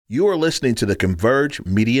You are listening to the Converge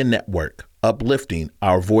Media Network, uplifting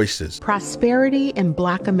our voices. Prosperity in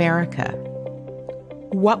Black America.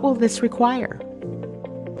 What will this require?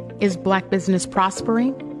 Is Black business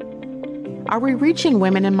prospering? Are we reaching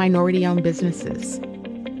women and minority-owned businesses?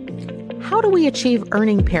 How do we achieve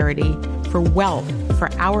earning parity for wealth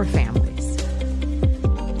for our families?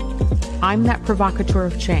 I'm that provocateur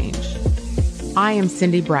of change. I am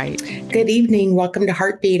Cindy Bright. Good evening. Welcome to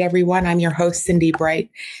Heartbeat, everyone. I'm your host, Cindy Bright.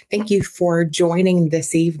 Thank you for joining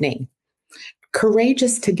this evening.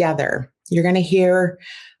 Courageous Together. You're going to hear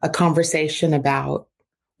a conversation about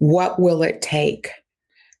what will it take?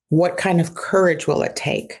 What kind of courage will it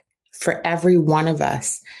take for every one of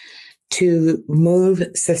us to move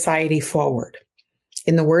society forward?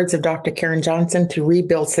 In the words of Dr. Erin Jones, to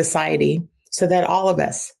rebuild society so that all of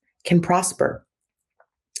us can prosper.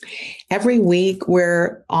 Every week,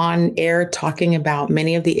 we're on air talking about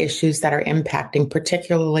many of the issues that are impacting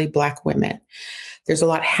particularly Black women. There's a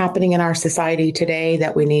lot happening in our society today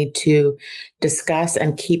that we need to discuss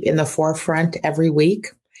and keep in the forefront every week.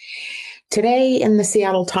 Today in the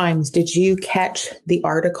Seattle Times, did you catch the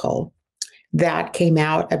article that came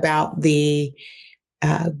out about the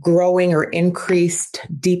growing or increased,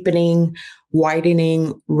 deepening,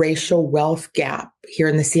 widening racial wealth gap here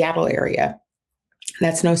in the Seattle area?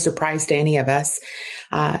 That's no surprise to any of us.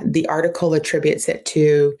 The article attributes it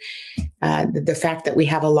to the fact that we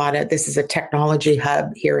have this is a technology hub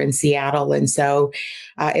here in Seattle. And so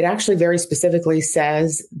it actually very specifically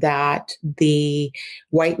says that the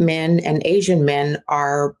white men and Asian men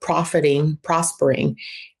are prospering.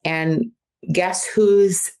 And guess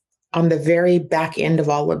who's on the very back end of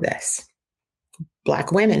all of this?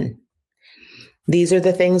 Black women. These are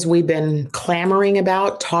the things we've been clamoring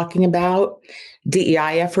about, talking about.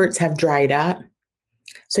 DEI efforts have dried up.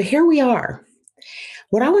 So here we are.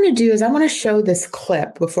 What I want to do is I want to show this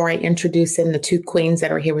clip before I introduce in the two queens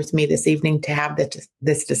that are here with me this evening to have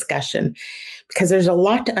this discussion, because there's a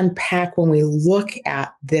lot to unpack when we look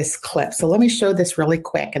at this clip. So let me show this really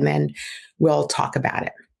quick and then we'll talk about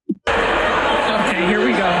it. Okay, here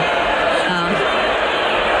we go.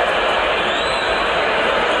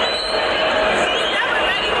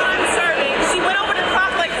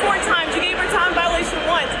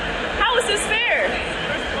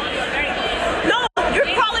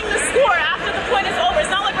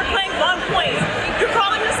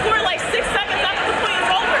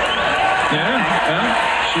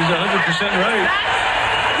 She's 100% right.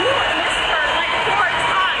 You missed her like 4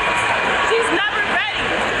 times. She's never ready.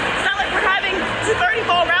 It's not like we're having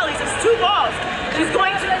 230-ball rallies. It's 2 balls. She's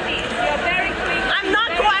going to. You're very quick. I'm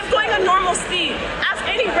not going. I'm going a normal speed. Ask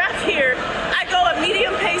any ref here. I go a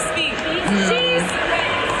medium pace speed. She's,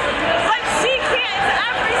 but she can't. It's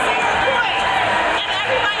every single point, and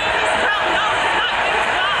everybody in this crowd knows it's not good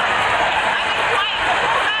job. I've been quiet the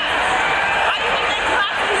whole match. Why do you think they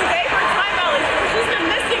clapped when you gave her timeout? She's been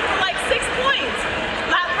missing for like 6 points.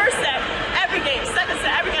 First set, every game, second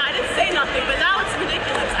set, every game. I didn't say nothing, but now it's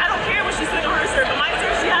ridiculous. I don't care what she's doing on her serve, but my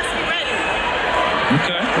serve, she has to be ready.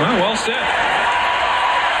 Okay, well said.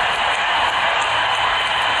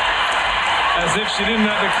 As if she didn't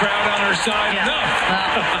have the crowd on her side enough.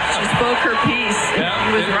 She spoke her piece. Yeah,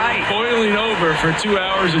 she was right. Boiling over for 2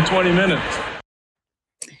 hours and 20 minutes.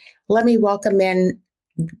 Let me welcome in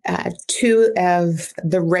two of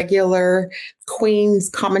the regular Queens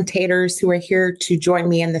commentators who are here to join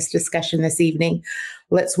me in this discussion this evening.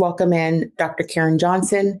 Let's welcome in Dr. Erin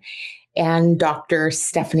Jones and Dr.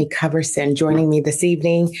 Stefani Coverson joining me this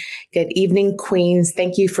evening. Good evening, Queens.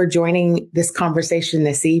 Thank you for joining this conversation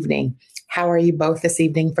this evening. How are you both this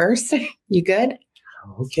evening first? You good?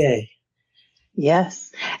 Okay.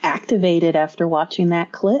 Yes. Activated after watching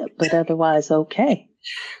that clip, but otherwise okay.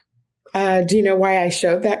 Do you know why I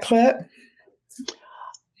showed that clip?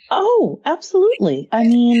 Oh, absolutely. I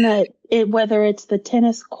mean, whether it's the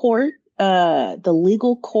tennis court, the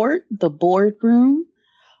legal court, the boardroom,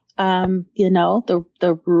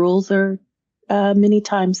 the rules are many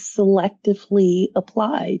times selectively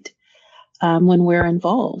applied when we're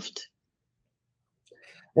involved.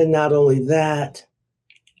 And not only that,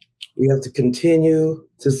 we have to continue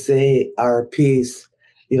to say our piece.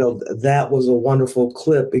 That was a wonderful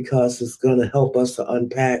clip because it's going to help us to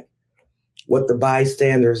unpack what the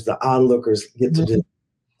bystanders, the onlookers get to do.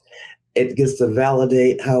 It gets to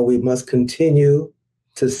validate how we must continue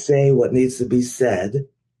to say what needs to be said,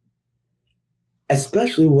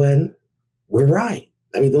 especially when we're right.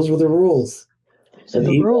 I mean, those were the rules. Those are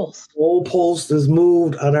the rules. Goalpost is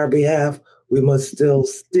moved on our behalf. We must still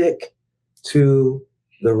stick to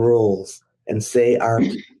the rules and say our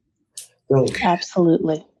piece. So,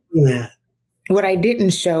 absolutely. That What I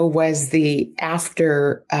didn't show was the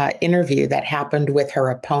after interview that happened with her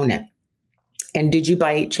opponent. And did you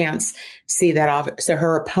by chance see that? So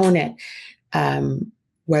her opponent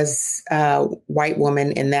was a white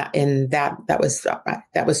woman that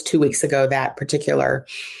was 2 weeks ago, that particular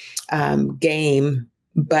game.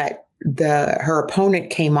 But her opponent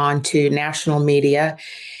came on to national media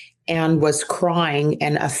and was crying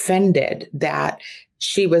and offended that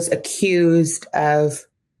she was accused of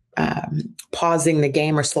pausing the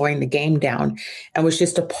game or slowing the game down, and was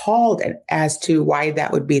just appalled as to why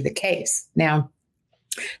that would be the case. Now,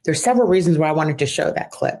 there's several reasons why I wanted to show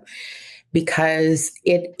that clip, because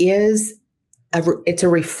it's a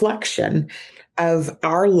reflection of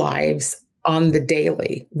our lives on the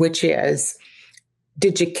daily, which is,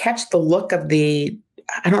 did you catch the look of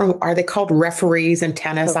I don't know, are they called referees in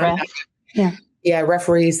tennis? Yeah,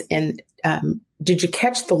 referees. And did you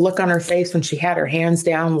catch the look on her face when she had her hands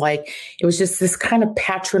down? Like, it was just this kind of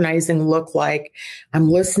patronizing look, like, I'm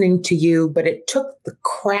listening to you. But it took the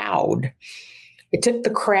crowd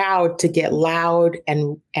to get loud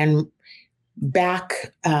and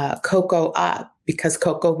back Coco up, because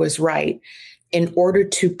Coco was right, in order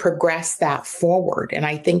to progress that forward. And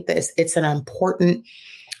I think it's an important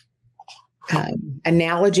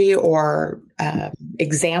analogy or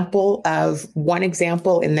example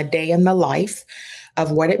in the day in the life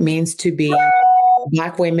of what it means to be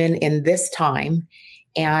Black women in this time,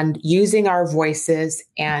 and using our voices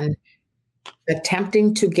and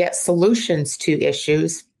attempting to get solutions to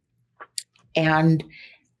issues, and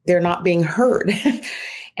they're not being heard.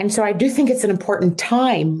 And so I do think it's an important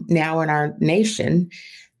time now in our nation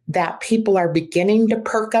that people are beginning to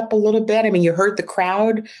perk up a little bit. I mean, you heard the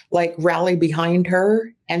crowd like rally behind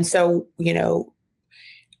her. And so,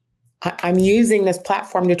 I'm using this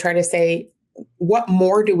platform to try to say, what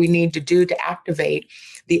more do we need to do to activate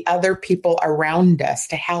the other people around us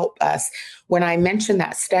to help us? When I mentioned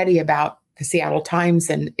that study about the Seattle Times,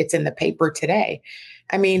 and it's in the paper today,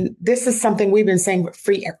 I mean, this is something we've been saying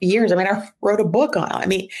for years. I mean, I wrote a book on it. I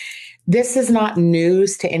mean, this is not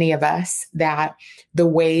news to any of us, that the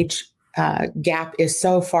wage gap is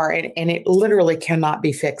so far, and it literally cannot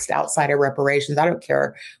be fixed outside of reparations. I don't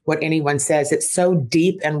care what anyone says. It's so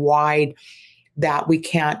deep and wide that we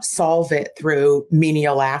can't solve it through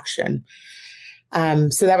menial action.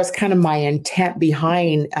 So that was kind of my intent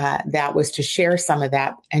behind that, was to share some of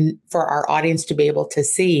that, and for our audience to be able to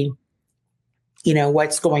see,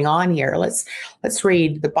 what's going on here. Let's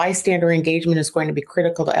read. The bystander engagement is going to be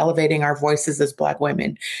critical to elevating our voices as Black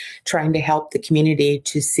women, trying to help the community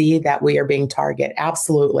to see that we are being targeted.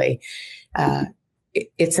 Absolutely.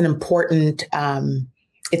 It's an important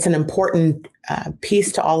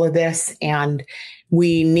piece to all of this. And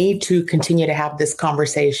we need to continue to have this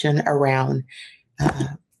conversation around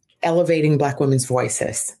elevating Black women's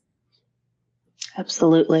voices.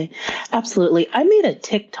 Absolutely. Absolutely. I made a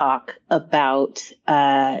TikTok about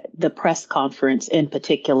the press conference in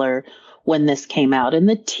particular when this came out, and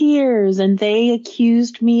the tears, and they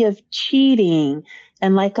accused me of cheating,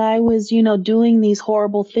 and like I was, doing these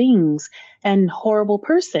horrible things and horrible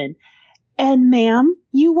person. And ma'am,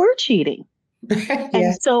 you were cheating. Yes.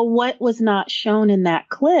 And so what was not shown in that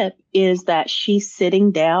clip is that she's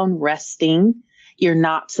sitting down, resting. You're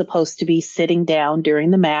not supposed to be sitting down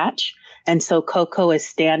during the match. And so Coco is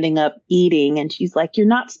standing up eating, and she's like, you're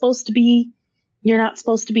not supposed to be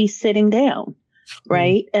sitting down.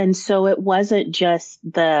 Right. Mm-hmm. And so it wasn't just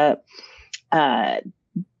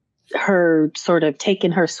her sort of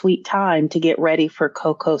taking her sweet time to get ready for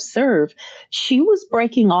Coco's serve. She was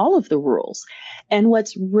breaking all of the rules. And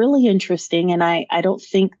what's really interesting, and I don't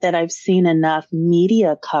think that I've seen enough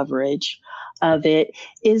media coverage of it,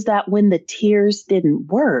 is that when the tears didn't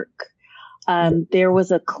work, there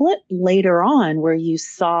was a clip later on where you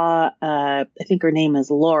saw, I think her name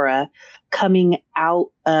is Laura, coming out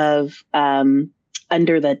of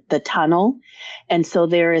under the tunnel. And so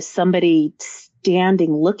there is somebody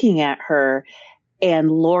standing looking at her,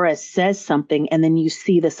 and Laura says something, and then you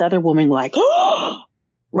see this other woman like, oh,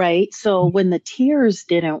 right? So when the tears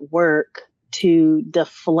didn't work to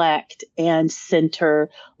deflect and center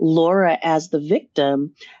Laura as the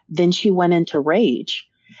victim, then she went into rage.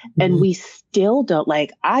 And we still don't,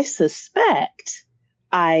 I suspect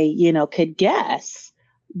could guess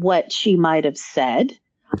what she might have said.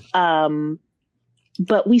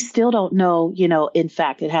 But we still don't know, in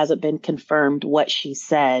fact, it hasn't been confirmed what she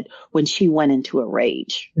said when she went into a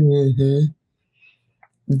rage. Mm-hmm.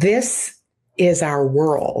 This is our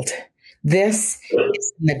world. This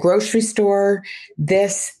is in the grocery store.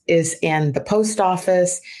 This is in the post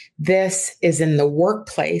office. This is in the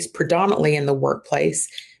workplace, predominantly in the workplace.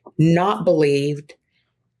 not believed,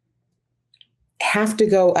 have to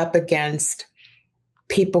go up against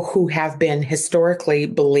people who have been historically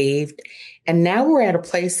believed. And now we're at a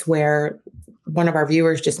place where one of our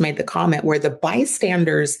viewers just made the comment where the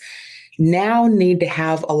bystanders now need to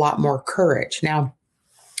have a lot more courage. Now,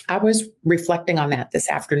 I was reflecting on that this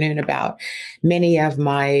afternoon about many of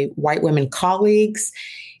my white women colleagues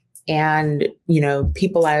and,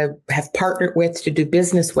 people I have partnered with to do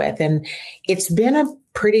business with. And it's been a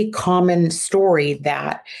pretty common story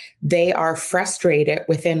that they are frustrated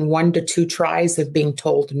within 1 to 2 tries of being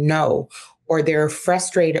told no, or they're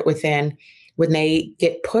frustrated when they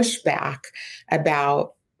get pushback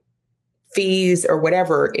about fees or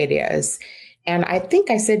whatever it is. And I think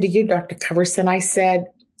I said to you, Dr. Coverson, I said,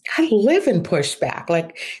 I live in pushback.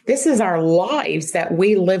 Like, this is our lives that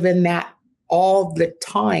we live in that all the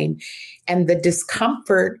time. And the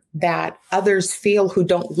discomfort that others feel who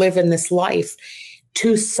don't live in this life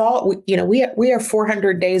to solve, we are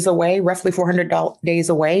 400 days away, roughly 400 days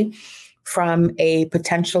away from a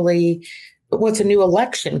potentially, what's a new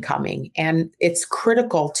election coming. And it's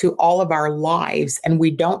critical to all of our lives. And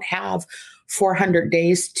we don't have 400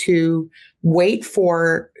 days to wait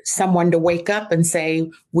for someone to wake up and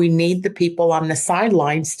say, we need the people on the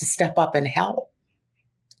sidelines to step up and help.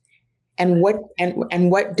 And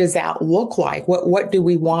what does that look like? What do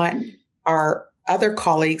we want our other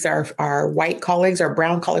colleagues, our white colleagues, our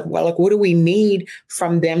brown colleagues, what do we need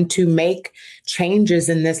from them to make changes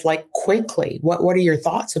in this quickly? What are your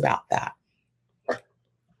thoughts about that?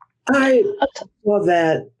 I saw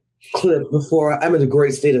that clip before. I'm in the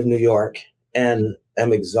great state of New York and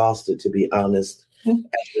I'm exhausted, to be honest.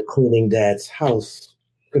 After cleaning Dad's house,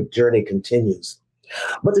 the journey continues.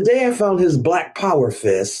 But the day I found his Black Power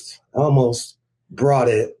fist, I almost brought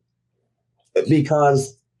it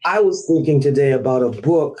because I was thinking today about a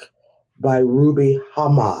book by Ruby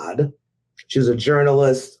Hamad. She's a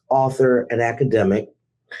journalist, author, and academic.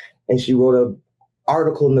 And she wrote an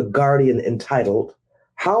article in The Guardian entitled,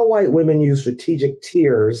 How White Women Use Strategic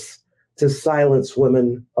Tears to Silence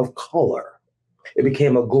Women of Color. It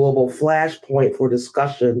became a global flashpoint for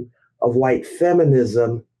discussion of white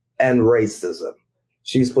feminism and racism.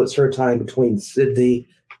 She splits her time between Sydney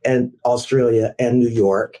and Australia and New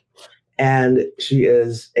York, and she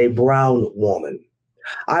is a brown woman.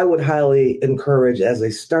 I would highly encourage, as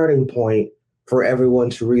a starting point, for everyone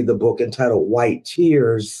to read the book entitled White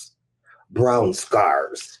Tears, Brown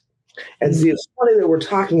Scars. And see, it's funny that we're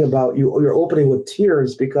talking about you're opening with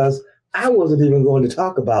tears, because I wasn't even going to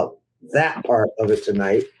talk about that part of it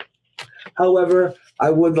tonight. However, I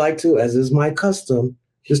would like to, as is my custom,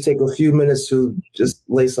 just take a few minutes to just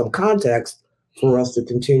lay some context for us to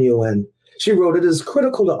continue. And she wrote, it is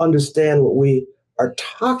critical to understand what we are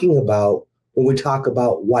talking about when we talk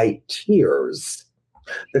about white tears.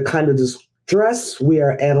 The kind of distress we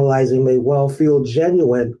are analyzing may well feel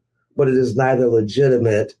genuine, but it is neither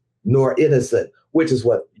legitimate nor innocent, which is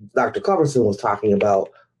what Dr. Coverson was talking about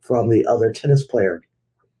from the other tennis player.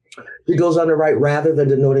 He goes on to write, rather than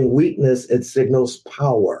denoting weakness, it signals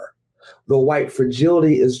power. The white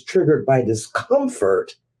fragility is triggered by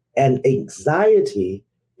discomfort and anxiety.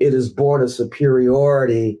 It is born of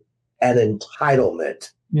superiority and entitlement.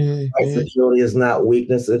 Mm-hmm. White fragility is not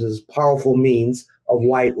weakness. It is a powerful means of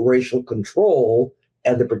white racial control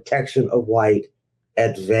and the protection of white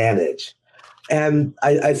advantage. And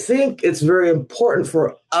I think it's very important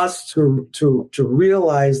for us to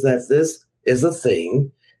realize that this is a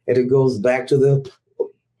thing. And it goes back to the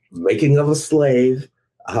making of a slave,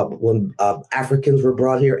 when Africans were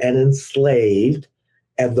brought here and enslaved,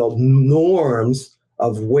 and the norms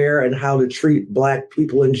of where and how to treat Black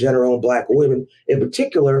people in general and Black women in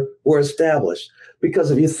particular were established. Because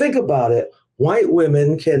if you think about it, white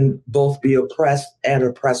women can both be oppressed and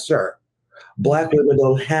oppressor. Black women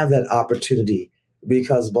don't have that opportunity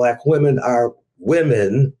because Black women are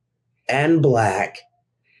women and Black,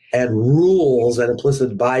 and rules and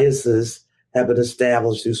implicit biases have been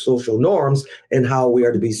established through social norms and how we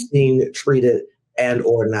are to be seen, treated, and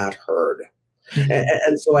or not heard. Mm-hmm.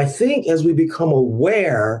 And so I think as we become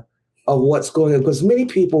aware of what's going on, because many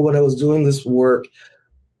people, when I was doing this work,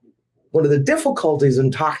 one of the difficulties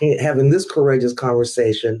in having this courageous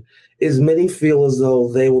conversation is many feel as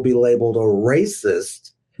though they will be labeled a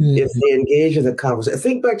racist if they engage in the conversation.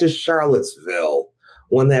 Think back to Charlottesville,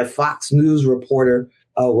 when that Fox News reporter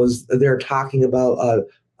was there talking about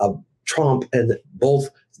Trump, and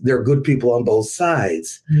they're good people on both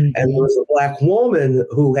sides. Mm-hmm. And there was a Black woman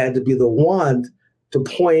who had to be the one to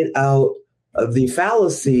point out the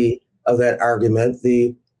fallacy of that argument.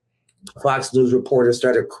 The Fox News reporter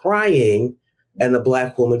started crying, and the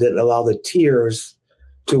Black woman didn't allow the tears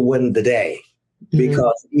to win the day.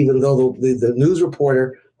 Because even though the news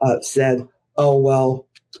reporter said, oh, well,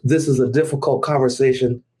 this is a difficult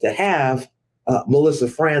conversation to have, Melissa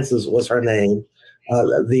Francis was her name.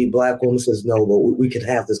 The Black woman says, no, but we can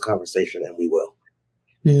have this conversation, and we will.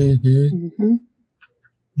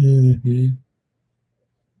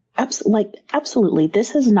 Absolutely.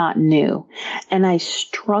 This is not new. And I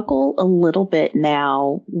struggle a little bit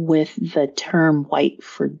now with the term white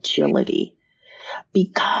fragility,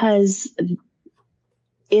 because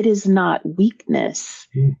it is not weakness.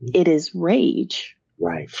 It is rage.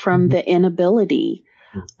 Right. From the inability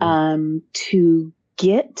to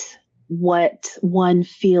get what one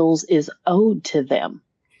feels is owed to them.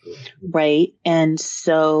 Right. And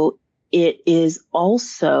so it is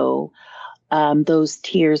also, those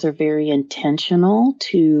tears are very intentional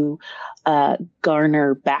to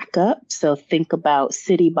garner backup. So think about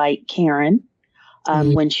City Bike Karen.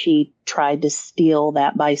 When she tried to steal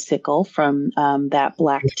that bicycle from that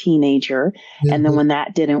Black teenager. And then when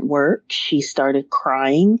that didn't work, she started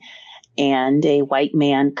crying, and a white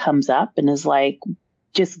man comes up and is like,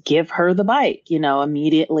 just give her the bike,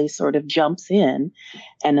 immediately sort of jumps in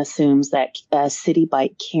and assumes that City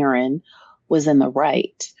Bike Karen was in the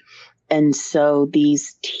right. And so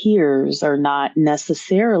these tears are not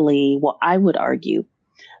necessarily, well, I would argue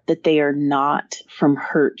that they are not from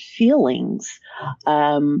hurt feelings,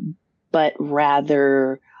 but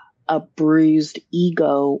rather a bruised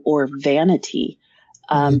ego or vanity,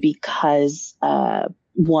 because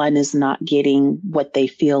one is not getting what they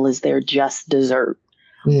feel is their just dessert,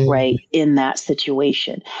 right, in that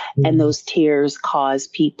situation. And those tears cause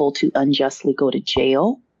people to unjustly go to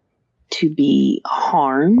jail, to be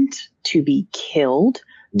harmed, to be killed,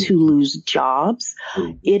 to lose jobs.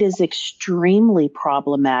 It is extremely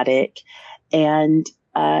problematic. And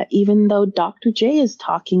even though Dr. J is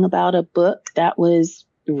talking about a book that was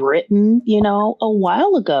written, a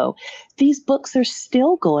while ago, these books are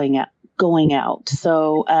still going out.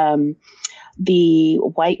 So the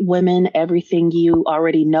White Women, Everything You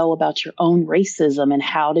Already Know About Your Own Racism and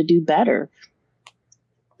How to Do Better.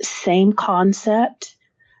 Same concept,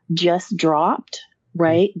 just dropped.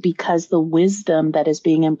 Right? Because the wisdom that is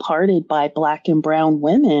being imparted by Black and brown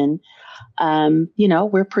women,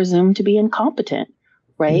 we're presumed to be incompetent,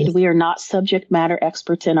 right? We are not subject matter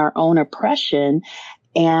experts in our own oppression,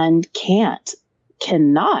 and cannot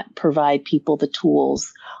provide people the tools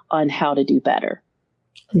on how to do better.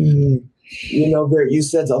 You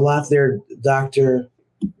said a lot there, Dr.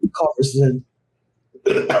 Coverson,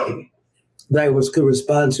 that I could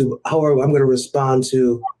respond to. However, I'm going to respond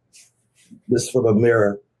to this from a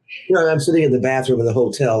mirror. I'm sitting in the bathroom in the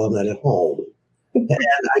hotel. I'm not at home. And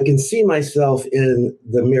I can see myself in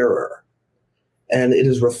the mirror. And it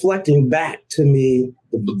is reflecting back to me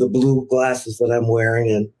the blue glasses that I'm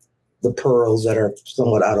wearing and the pearls that are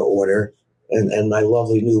somewhat out of order. And my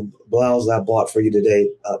lovely new blouse I bought for you today,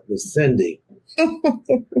 Miss Cindy.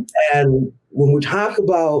 And when we talk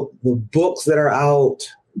about the books that are out,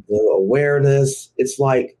 the awareness, it's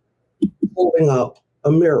like holding up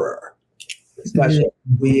a mirror. Especially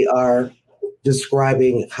we are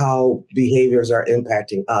describing how behaviors are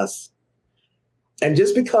impacting us. And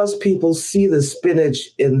just because people see the spinach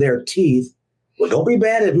in their teeth, well, don't be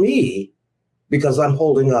mad at me because I'm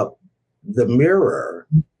holding up the mirror.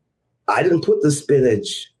 I didn't put the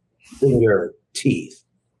spinach in your teeth.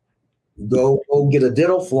 Go get a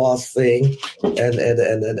dental floss thing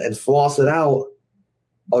and floss it out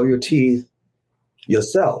of your teeth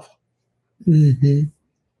yourself.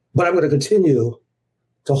 But I'm going to continue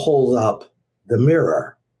to hold up the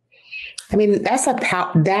mirror. I mean, that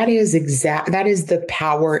is the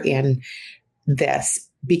power in this,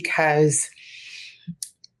 because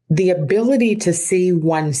the ability to see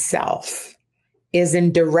oneself is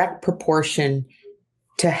in direct proportion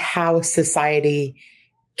to how society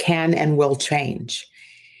can and will change.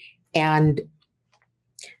 And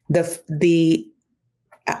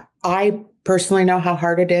I personally know how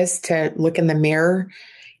hard it is to look in the mirror.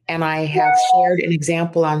 And I have shared an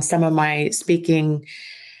example on some of my speaking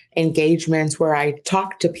engagements where I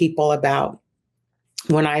talked to people about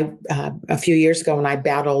when a few years ago, when I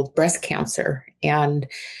battled breast cancer, and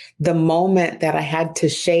the moment that I had to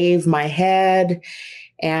shave my head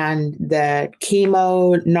and the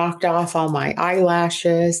chemo knocked off all my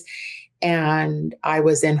eyelashes, and I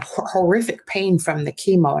was in horrific pain from the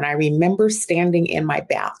chemo. And I remember standing in my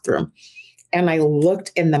bathroom and I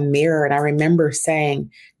looked in the mirror and I remember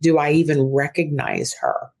saying, do I even recognize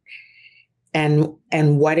her? And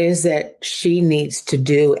what is it she needs to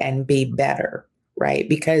do and be better, right?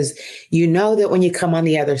 Because you know that when you come on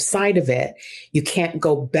the other side of it, you can't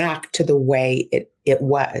go back to the way it it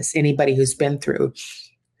was. Anybody who's been through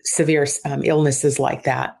severe illnesses like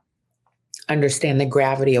that understand the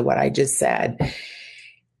gravity of what I just said.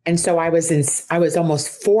 And so I was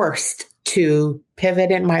almost forced to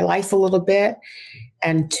pivot in my life a little bit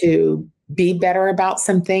and to be better about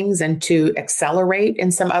some things and to accelerate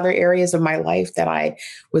in some other areas of my life that I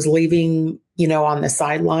was leaving, on the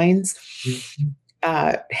sidelines.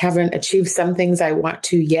 Haven't achieved some things I want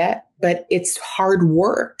to yet, but it's hard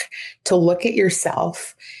work to look at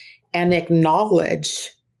yourself and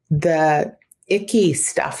acknowledge the icky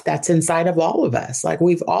stuff that's inside of all of us. Like,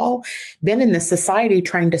 we've all been in this society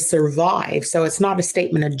trying to survive. So it's not a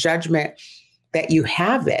statement of judgment that you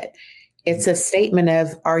have it. It's a statement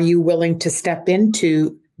of, are you willing to step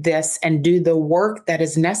into this and do the work that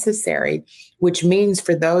is necessary, which means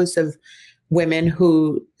for those of women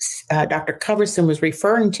who Dr. Coverson was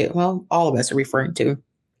referring to, well, all of us are referring to,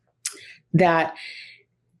 that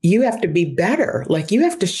you have to be better. Like, you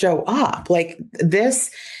have to show up. Like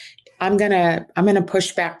this, I'm gonna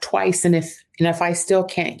push back twice, and if I still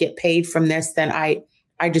can't get paid from this, then I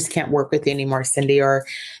just can't work with you anymore, Cindy, or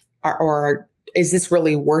is this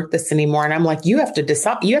really worth this anymore? And I'm like, you have to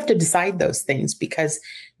decide those things, because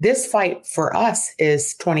this fight for us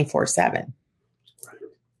is 24/7.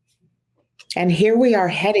 And here we are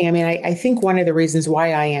heading. I mean, I think one of the reasons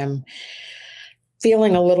why I am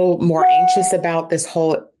feeling a little more anxious about this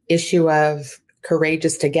whole issue of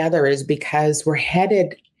Courageous Together is because we're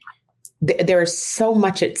headed, there's so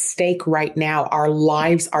much at stake right now. Our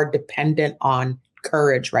lives are dependent on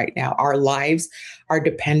courage right now. Our lives are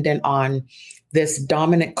dependent on this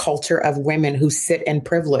dominant culture of women who sit in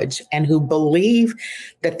privilege and who believe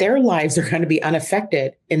that their lives are going to be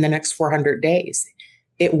unaffected in the next 400 days.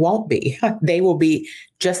 It won't be. They will be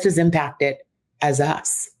just as impacted as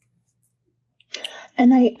us.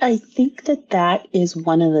 And I think that is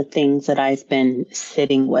one of the things that I've been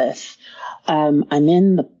sitting with. I'm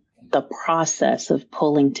in the process of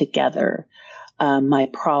pulling together my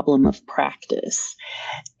problem of practice.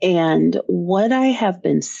 And what I have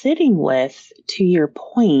been sitting with, to your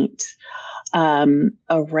point,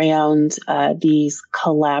 around these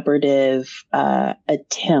collaborative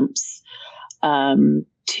attempts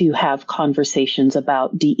to have conversations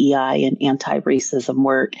about DEI and anti-racism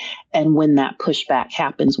work. And when that pushback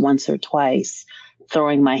happens once or twice,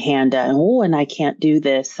 throwing my hand up, and I can't do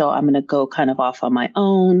this, so I'm going to go kind of off on my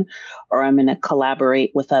own, or I'm going to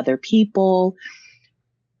collaborate with other people.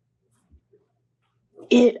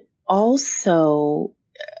 It also,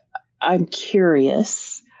 I'm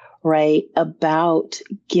curious, right, about,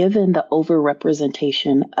 given the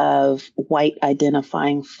overrepresentation of white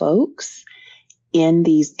identifying folks in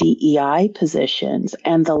these DEI positions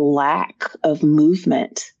and the lack of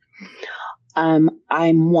movement, I'm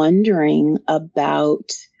wondering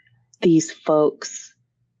about these folks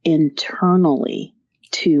internally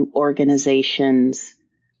to organizations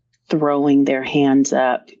throwing their hands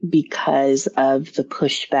up because of the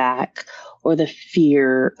pushback or the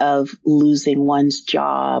fear of losing one's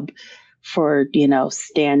job for,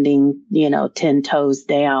 standing, 10 toes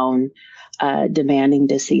down, demanding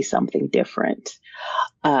to see something different.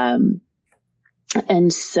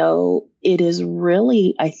 And so it is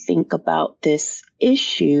really, I think, about this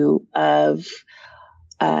issue of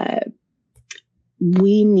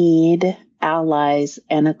we need allies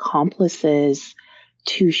and accomplices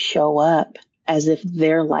to show up as if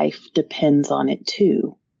their life depends on it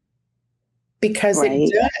too. Because right?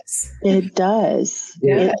 It does. It does.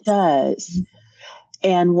 Yes. It does.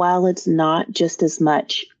 And while it's not just as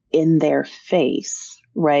much in their face,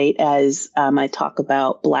 right, as I talk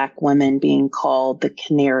about Black women being called the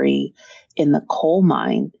canary in the coal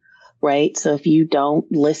mine, right? So if you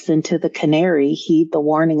don't listen to the canary, heed the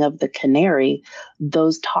warning of the canary,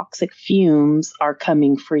 those toxic fumes are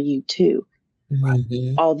coming for you too.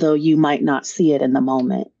 Mm-hmm. Although you might not see it in the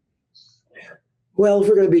moment. Well, if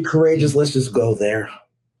we're going to be courageous, let's just go there.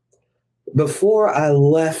 Before I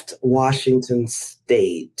left Washington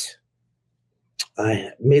State,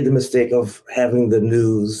 I made the mistake of having the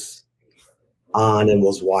news on and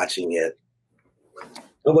was watching it.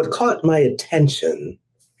 And what caught my attention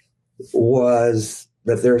was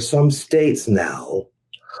that there are some states now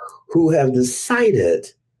who have decided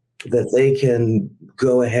that they can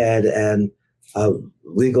go ahead and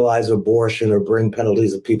legalize abortion or bring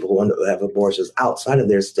penalties of people who have abortions outside of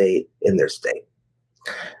their state in their state.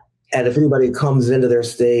 And if anybody comes into their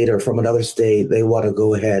state or from another state, they want to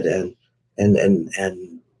go ahead and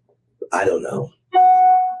I don't know,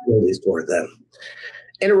 release toward them.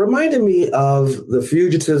 And it reminded me of the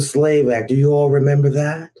Fugitive Slave Act. Do you all remember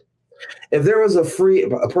that? If there was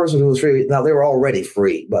a person who was free, now they were already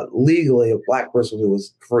free, but legally a Black person who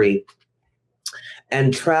was free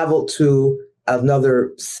and traveled to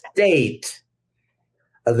another state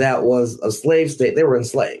that was a slave state, they were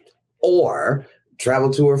enslaved, or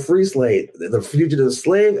traveled to a free slave. The Fugitive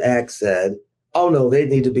Slave Act said, oh no, they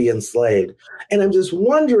need to be enslaved. And I'm just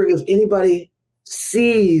wondering if anybody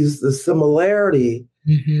sees the similarity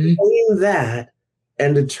between that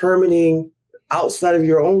and determining outside of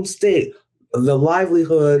your own state the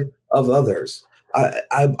livelihood of others.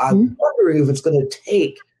 I'm wondering if it's going to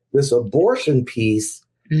take this abortion piece,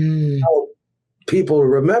 how people to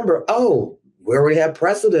remember, oh, we already have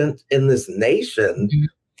precedent in this nation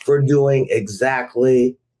for doing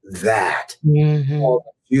exactly that.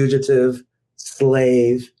 Fugitive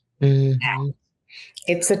slave.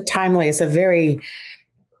 It's a very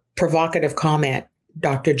provocative comment,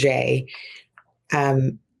 Dr. J.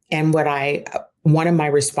 And one of my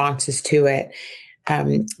responses to it,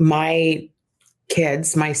 my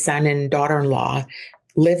kids, my son and daughter-in-law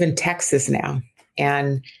live in Texas now.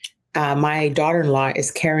 And my daughter-in-law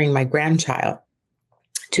is carrying my grandchild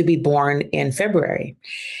to be born in February.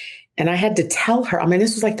 And I had to tell her,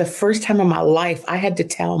 this was like the first time in my life I had to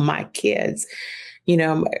tell my kids,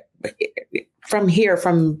 from here,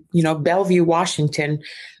 from, Bellevue, Washington,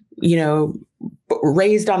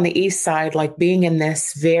 raised on the East Side, like being in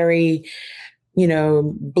this very,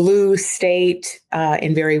 blue state,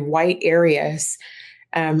 in very white areas.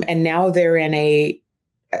 And now they're in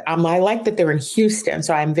I like that they're in Houston.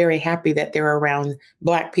 So I'm very happy that they're around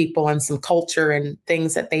Black people and some culture and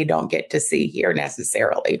things that they don't get to see here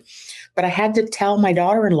necessarily. But I had to tell my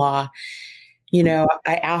daughter-in-law,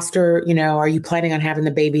 I asked her, are you planning on having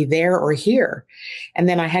the baby there or here? And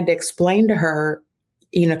then I had to explain to her,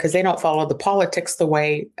 because they don't follow the politics the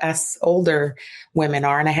way us older women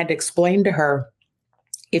are. And I had to explain to her,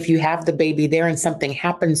 if you have the baby there and something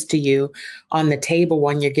happens to you on the table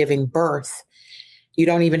when you're giving birth, you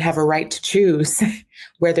don't even have a right to choose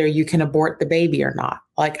whether you can abort the baby or not.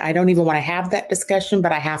 Like, I don't even want to have that discussion,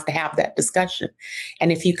 but I have to have that discussion. And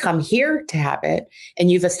if you come here to have it and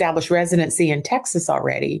you've established residency in Texas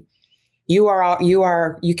already, you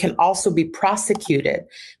can also be prosecuted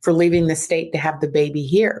for leaving the state to have the baby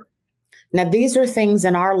here. Now, these are things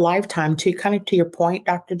in our lifetime, to kind of to your point,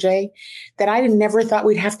 Dr. J, that I never thought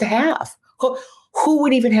we'd have to have. Who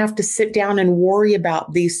would even have to sit down and worry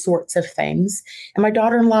about these sorts of things? And my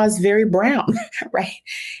daughter-in-law is very brown, right?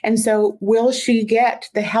 And so will she get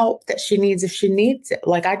the help that she needs if she needs it?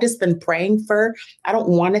 Like, I've just been praying for her. I don't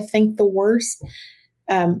want to think the worst.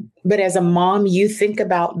 But as a mom, you think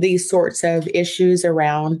about these sorts of issues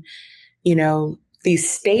around, these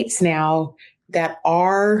states now that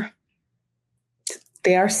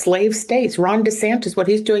they are slave states. Ron DeSantis, what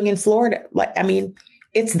he's doing in Florida,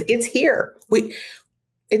 it's here.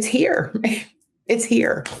 It's here. It's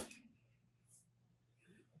here.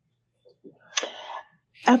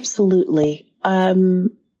 Absolutely. And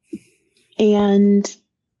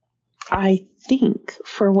I think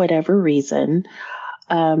for whatever reason,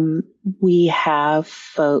 we have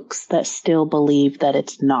folks that still believe that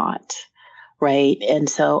it's not. Right. And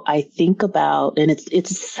so I think about, and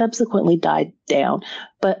it's subsequently died down,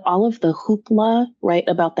 but all of the hoopla, right,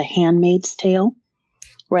 about the Handmaid's Tale.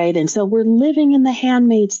 Right. And so we're living in the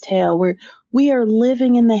Handmaid's Tale. We are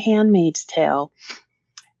living in the Handmaid's Tale.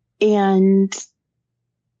 And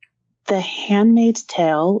the Handmaid's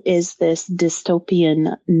Tale is this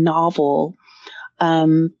dystopian novel,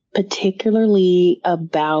 particularly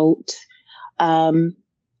about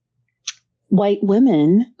white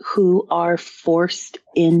women who are forced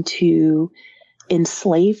into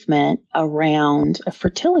enslavement around a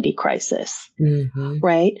fertility crisis.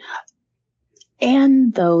 Right.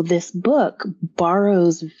 And though this book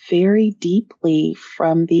borrows very deeply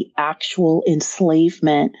from the actual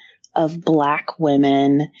enslavement of Black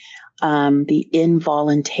women, the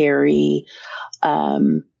involuntary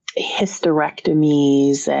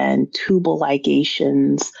hysterectomies and tubal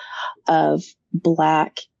ligations of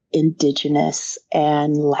Black, Indigenous,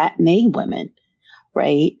 and Latina women,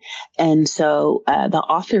 right? And so the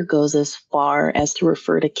author goes as far as to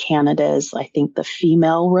refer to Canada's, I think, The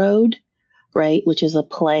Female Road, right, which is a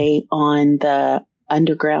play on the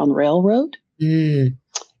Underground Railroad,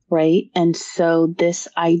 right? And so this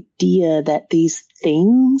idea that these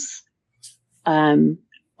things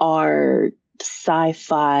are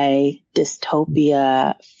sci-fi,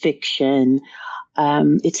 dystopia, fiction,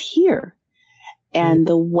 it's here. And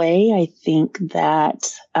the way I think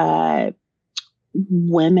that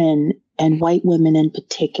women, and white women in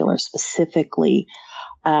particular specifically,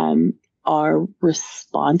 are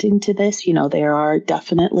responding to this. There are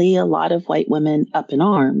definitely a lot of white women up in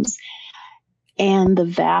arms, and the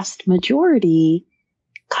vast majority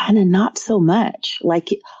kind of not so much. Like,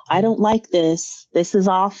 I don't like this. This is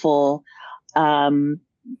awful.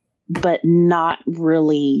 But not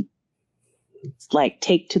really like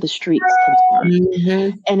take to the streets concern.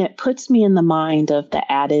 Mm-hmm. And it puts me in the mind of the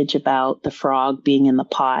adage about the frog being in the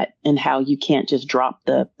pot and how you can't just drop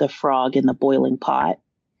the frog in the boiling pot.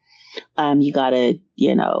 You got to,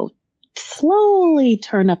 slowly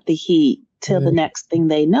turn up the heat till the next thing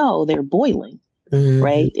they know, they're boiling,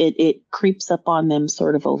 right? It creeps up on them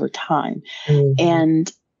sort of over time. And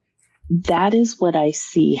that is what I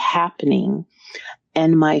see happening.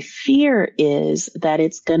 And my fear is that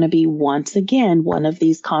it's going to be once again one of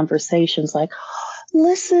these conversations like,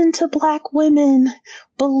 listen to Black women,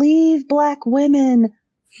 believe Black women,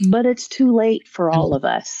 but it's too late for all of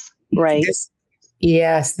us, right?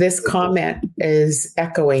 This comment is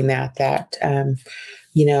echoing that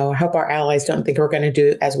I hope our allies don't think we're going to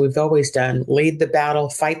do as we've always done, lead the battle,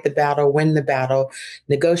 fight the battle, win the battle,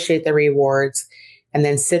 negotiate the rewards, and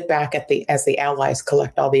then sit back as the allies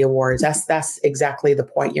collect all the awards. That's exactly the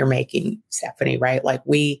point you're making, Stefani, right? Like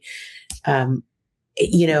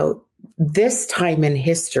this time in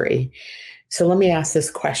history. So let me ask this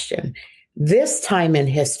question. This time in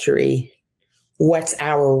history, what's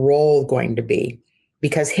our role going to be?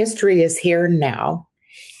 Because history is here now.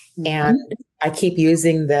 And I keep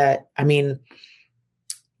using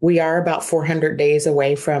we are about 400 days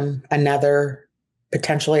away from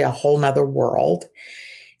potentially a whole nother world.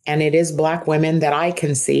 And it is Black women that I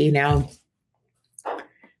can see now,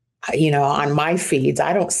 on my feeds.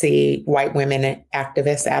 I don't see white women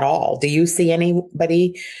activists at all. Do you see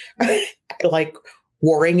anybody like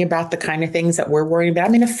worrying about the kind of things that we're worrying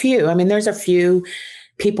about? A few. There's a few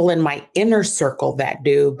people in my inner circle that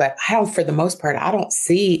do, but for the most part, I don't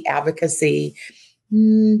see advocacy.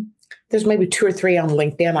 There's maybe 2 or 3 on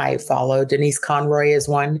LinkedIn I follow. Denise Conroy is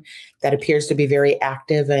one that appears to be very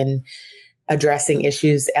active in addressing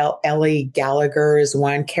issues. Ellie Gallagher is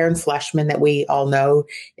one. Karen Fleshman, that we all know,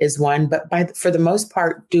 is one. But for the most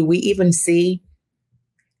part, do we even see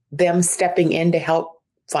them stepping in to help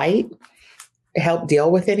fight, to help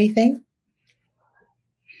deal with anything?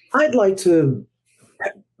 I'd like to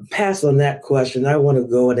pass on that question. I want to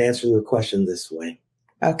go and answer your question this way.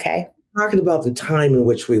 Okay. Talking about the time in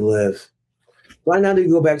which we live, why not do you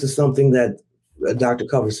go back to something that Dr.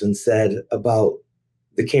 Coverson said about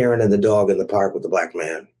the Karen and the dog in the park with the Black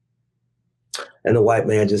man? And the white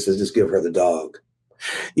man just says, just give her the dog.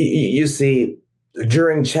 You see,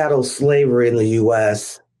 during chattel slavery in the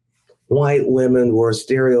U.S., white women were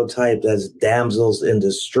stereotyped as damsels in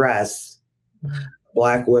distress.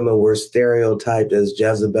 Black women were stereotyped as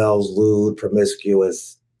Jezebels, lewd,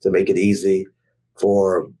 promiscuous, to make it easy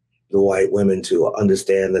for the white women to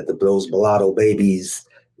understand that those mulatto babies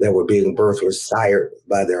that were being birthed were sired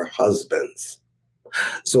by their husbands.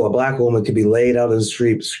 So a Black woman could be laid out in the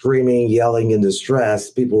street screaming, yelling in distress.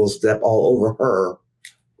 People will step all over her.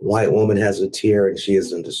 White woman has a tear and she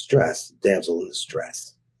is in distress, damsel in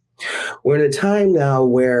distress. We're in a time now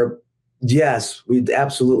where, yes, we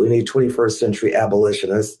absolutely need 21st century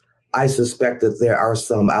abolitionists. I suspect that there are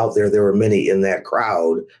some out there. There were many in that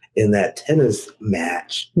crowd in that tennis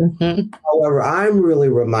match. However, I'm really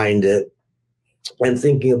reminded and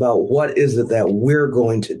thinking about what is it that we're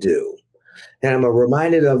going to do. And I'm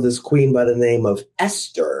reminded of this queen by the name of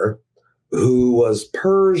Esther, who was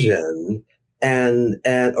Persian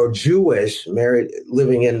or Jewish, married,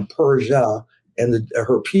 living in Persia, and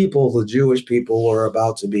her people, the Jewish people, were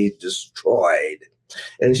about to be destroyed.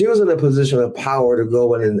 And she was in a position of power to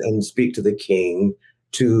go in and speak to the king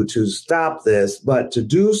to stop this, but to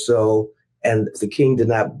do so, and if the king did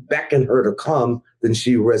not beckon her to come, then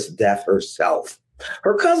she risked death herself.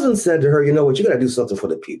 Her cousin said to her, you know what, you got to do something for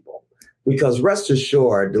the people, because rest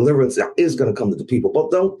assured, deliverance is going to come to the people,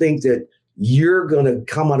 but don't think that you're going to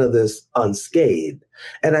come out of this unscathed.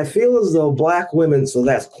 And I feel as though Black women, so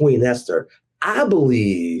that's Queen Esther, I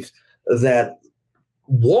believe that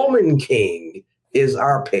Woman King is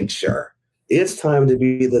our picture. It's time to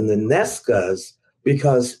be the Nanescas,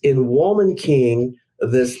 because in Woman King,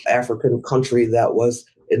 this African country that was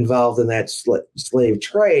involved in that slave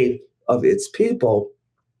trade of its people,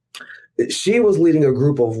 she was leading a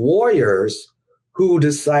group of warriors who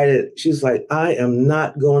decided, she's like, I am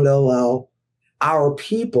not going to allow our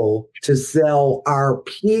people to sell our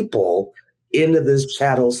people into this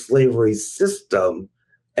chattel slavery system,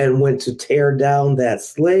 and went to tear down that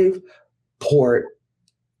slave port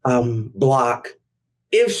block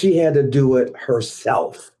if she had to do it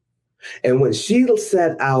herself. And when she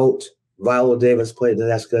set out Viola Davis played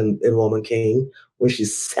Neneska in Woman King, when she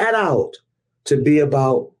set out to be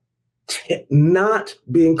about not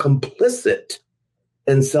being complicit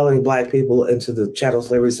in selling Black people into the chattel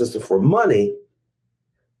slavery system for money,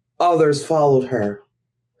 others followed her.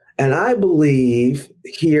 And I believe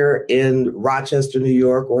here in Rochester, New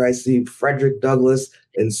York, where I see Frederick Douglass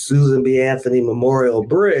and Susan B. Anthony Memorial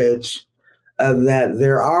Bridge, that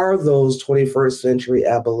there are those 21st century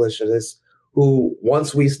abolitionists who,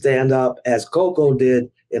 once we stand up, as Coco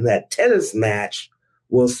did in that tennis match,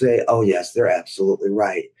 will say, oh, yes, they're absolutely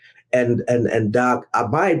right. And Doc,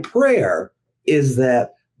 my prayer is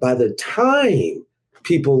that by the time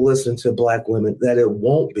people listen to Black women, that it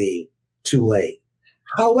won't be too late.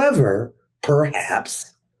 However,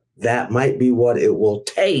 perhaps that might be what it will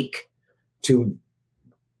take to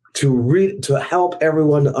help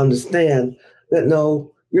everyone to understand that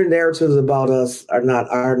no, your narratives about us are not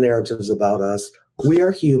our narratives about us. We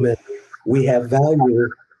are human. We have value.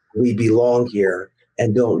 We belong here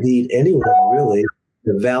and don't need anyone really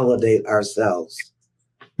to validate ourselves.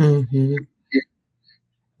 Mm-hmm.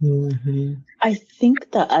 Mm-hmm. I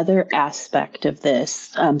think the other aspect of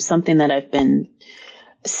this, something that I've been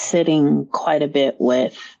sitting quite a bit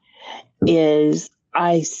with, is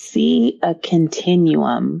I see a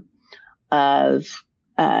continuum of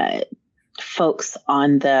folks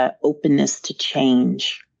on the openness to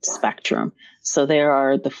change spectrum. So there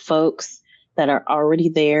are the folks that are already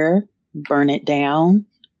there, burn it down,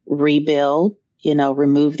 rebuild,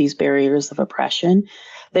 remove these barriers of oppression.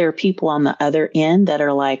 There are people on the other end that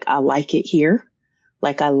are like, I like it here.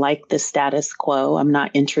 Like, I like the status quo. I'm not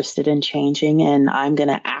interested in changing, and I'm going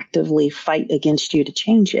to actively fight against you to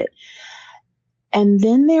change it. And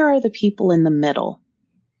then there are the people in the middle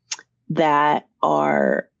that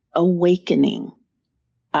are awakening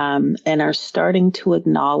and are starting to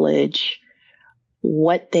acknowledge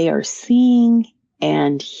what they are seeing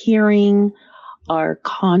and hearing are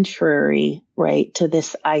contrary, right, to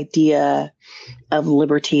this idea of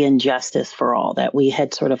liberty and justice for all that we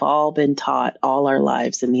had sort of all been taught all our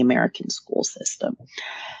lives in the American school system.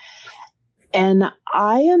 And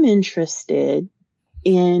I am interested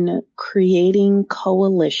in creating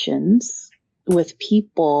coalitions with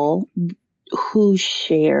people who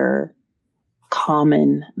share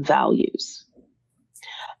common values.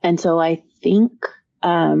 And so I think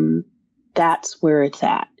that's where it's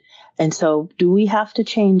at. And so do we have to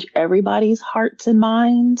change everybody's hearts and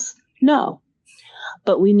minds? No.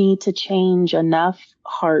 But we need to change enough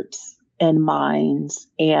hearts and minds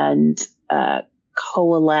and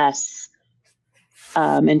coalesce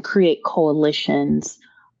and create coalitions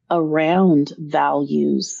around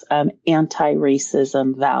values,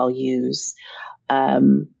 anti-racism values, that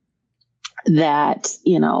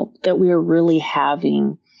we're really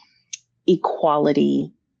having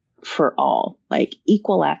equality for all, like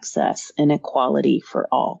equal access and equality for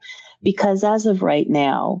all. Because as of right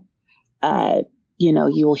now,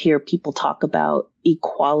 you'll hear people talk about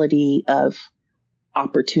equality of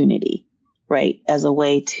opportunity, right, as a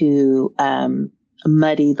way to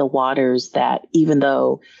muddy the waters that even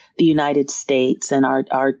though the United States and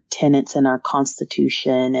our tenets in our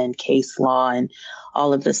Constitution and case law and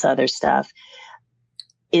all of this other stuff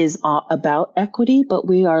is about equity,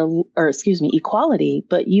 equality,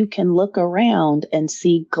 but you can look around and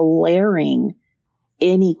see glaring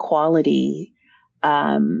inequality.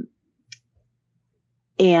 And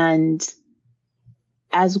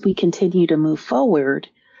as we continue to move forward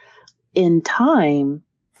in time,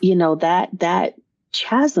 that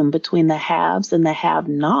chasm between the haves and the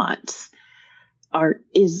have-nots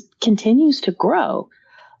continues to grow.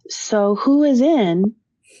 So who is in,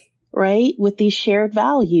 right, with these shared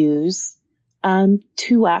values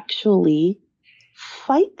to actually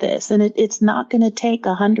fight this? And it's not going to take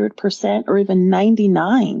 100% or even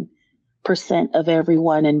 99% of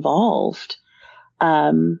everyone involved.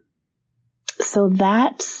 So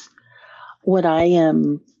that's what I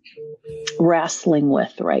am wrestling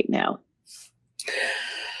with right now.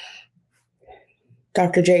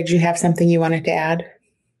 Dr. J, do you have something you wanted to add?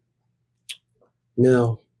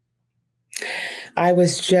 No. I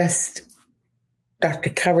was just, Dr.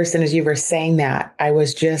 Coverson, as you were saying that,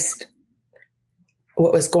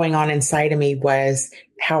 what was going on inside of me was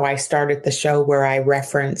how I started the show where I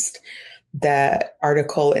referenced the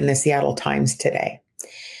article in the Seattle Times today,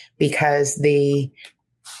 because the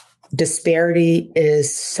disparity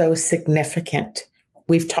is so significant.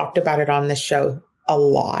 We've talked about it on the show a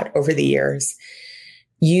lot over the years.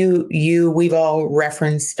 We've all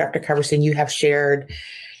referenced, Dr. Coverson, you have shared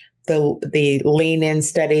the lean-in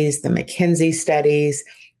studies, the McKinsey studies,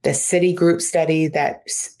 the Citigroup study that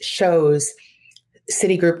shows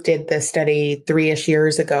Citigroup did the study 3-ish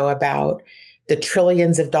years ago about the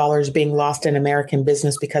trillions of dollars being lost in American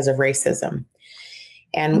business because of racism.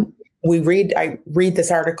 And I read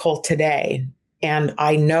this article today, and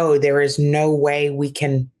I know there is no way we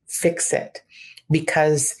can fix it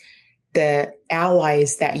because the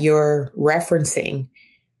allies that you're referencing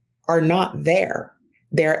are not there.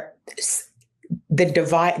 The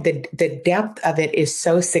depth of it is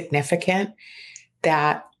so significant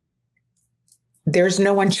that there's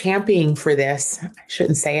no one championing for this. I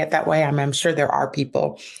shouldn't say it that way. I'm sure there are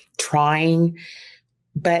people trying,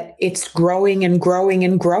 but it's growing and growing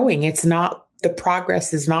and growing. The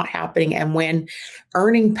progress is not happening. And when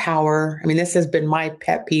earning power, this has been my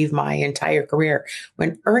pet peeve my entire career,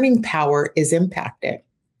 when earning power is impacted,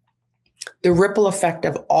 the ripple effect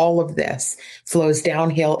of all of this flows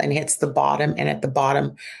downhill and hits the bottom. And at the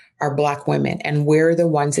bottom are Black women. And we're the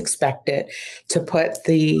ones expected to put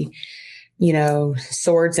the,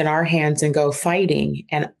 swords in our hands and go fighting.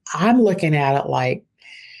 And I'm looking at it like,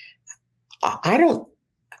 I don't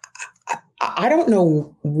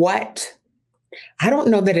know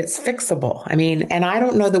that it's fixable. And I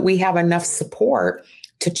don't know that we have enough support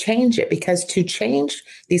to change it, because to change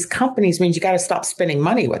these companies means you got to stop spending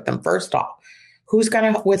money with them. First off, who's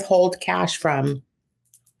going to withhold cash from,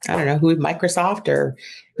 Microsoft, or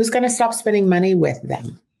who's going to stop spending money with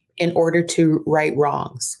them in order to right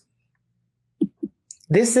wrongs?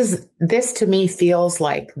 This to me feels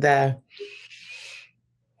like the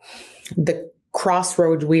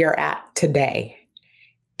crossroads we are at today.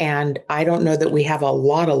 And I don't know that we have a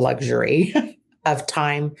lot of luxury of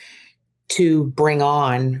time to bring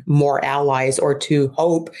on more allies or to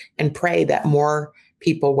hope and pray that more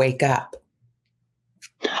people wake up.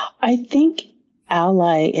 I think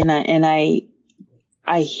ally, and I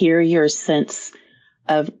hear your sense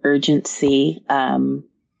of urgency,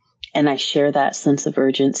 and I share that sense of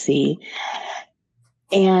urgency.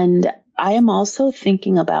 And I am also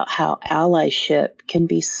thinking about how allyship can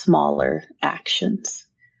be smaller actions.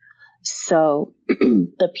 So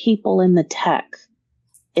the people in the tech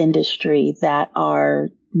industry that are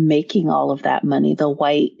making all of that money, the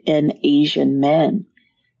white and Asian men,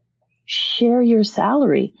 share your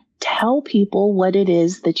salary. Tell people what it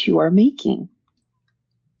is that you are making,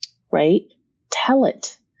 right? Tell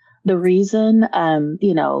it. The reason,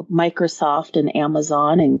 Microsoft and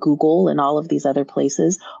Amazon and Google and all of these other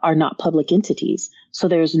places are not public entities. So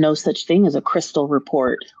there's no such thing as a crystal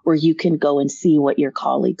report where you can go and see what your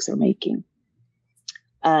colleagues are making.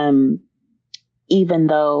 Even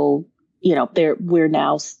though, I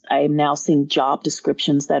am now seeing job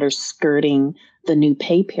descriptions that are skirting the new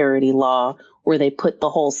pay parity law, where they put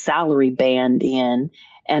the whole salary band in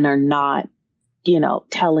and are not,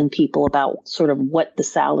 telling people about sort of what the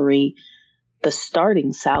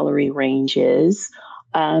starting salary range is.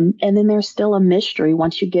 And then there's still a mystery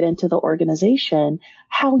once you get into the organization,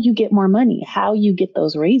 how you get more money, how you get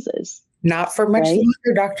those raises. Not for much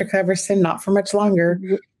longer, Dr. Coverson, not for much longer.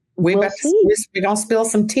 We're going to spill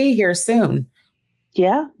some tea here soon.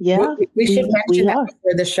 Yeah. We should mention that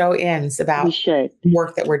before the show ends about the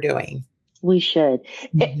work that we're doing. We should.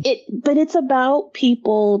 Mm-hmm. But it's about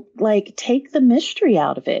people, take the mystery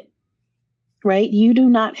out of it, right? You do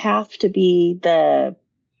not have to be the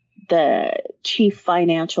chief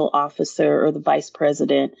financial officer or the vice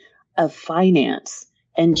president of finance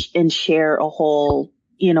and share a whole,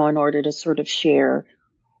 in order to sort of share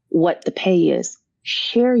what the pay is.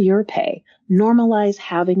 Share your pay. Normalize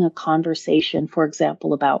having a conversation, for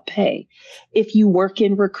example, about pay. If you work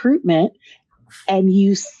in recruitment and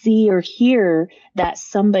you see or hear that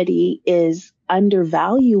somebody is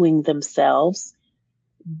undervaluing themselves,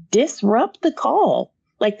 disrupt the call.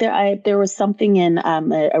 There was something in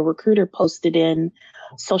a recruiter posted in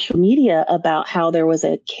social media about how there was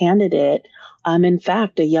a candidate, in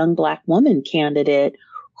fact, a young Black woman candidate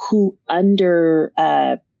who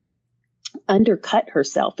undercut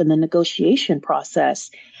herself in the negotiation process.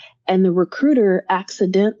 And the recruiter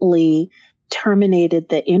accidentally terminated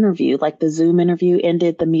the interview, the Zoom interview,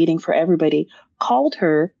 ended the meeting for everybody, called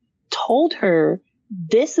her, told her,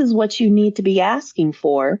 this is what you need to be asking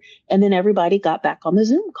for. And then everybody got back on the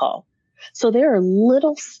Zoom call. So there are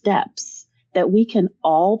little steps that we can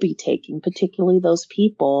all be taking, particularly those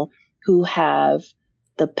people who have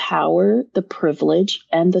the power, the privilege,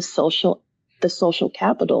 and the social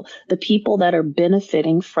capital, the people that are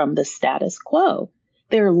benefiting from the status quo.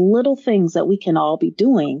 There are little things that we can all be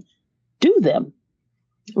doing. Do them,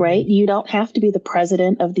 right? You don't have to be the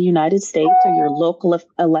president of the United States or your local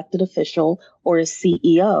elected official or a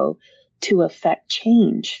CEO to affect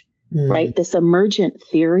change, right? This emergent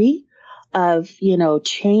theory of,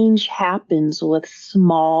 change happens with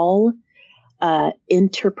small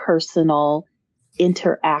interpersonal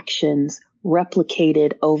interactions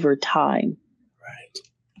replicated over time. Right.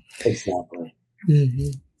 Exactly.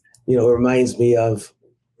 Mm-hmm. It reminds me of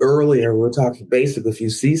earlier, we were talking basically, if you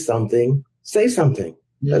see something, say something.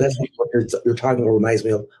 Mm-hmm. That's what you're talking about, reminds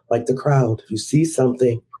me of, like the crowd. If you see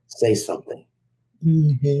something, say something.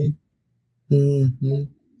 Mm-hmm. Mm-hmm.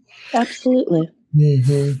 Absolutely.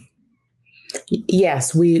 Mm-hmm.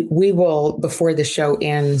 Yes, we will, before the show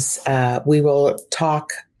ends, we will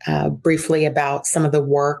talk briefly about some of the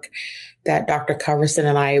work that Dr. Coverson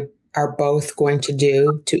and I are both going to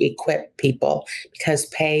do to equip people, because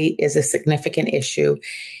pay is a significant issue.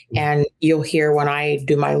 And you'll hear when I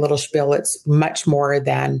do my little spiel, it's much more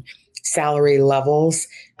than salary levels.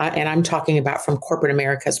 And I'm talking about from corporate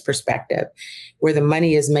America's perspective, where the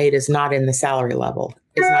money is made is not in the salary level.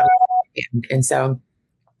 It's not. And so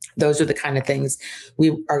those are the kind of things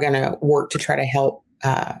we are going to work to try to help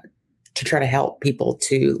people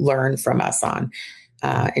to learn from us on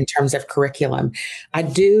in terms of curriculum.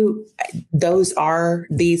 These are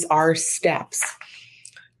steps.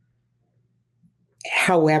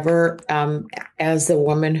 However, as a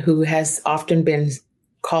woman who has often been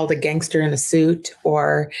called a gangster in a suit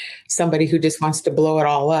or somebody who just wants to blow it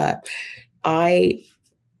all up,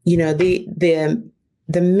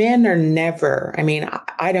 the men are never,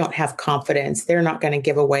 I don't have confidence. They're not going to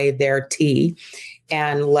give away their tea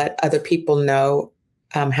and let other people know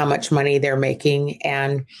how much money they're making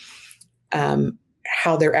and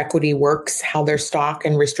how their equity works, how their stock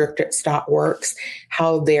and restricted stock works,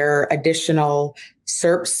 how their additional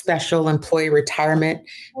SERP, special employee retirement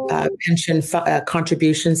pension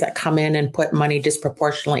contributions that come in and put money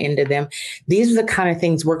disproportionately into them. These are the kind of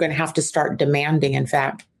things we're going to have to start demanding. In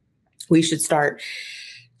fact, we should start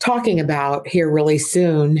talking about here really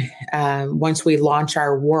soon. Once we launch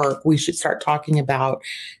our work, we should start talking about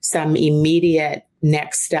some immediate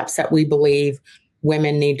next steps that we believe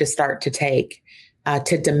women need to start to take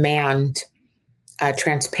to demand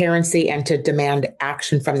transparency and to demand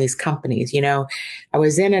action from these companies. I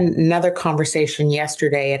was in another conversation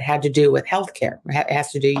yesterday. It had to do with healthcare. It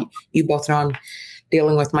has to do, you both know I'm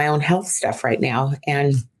dealing with my own health stuff right now,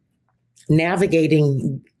 and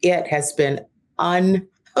navigating it has been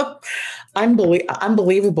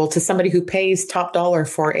unbelievable to somebody who pays top dollar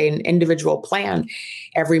for an individual plan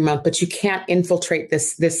every month, but you can't infiltrate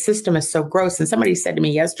this. This system is so gross. And somebody said to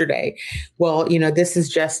me yesterday, well, this is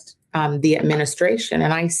just the administration.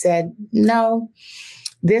 And I said, no,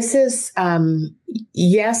 this is,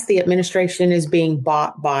 yes, the administration is being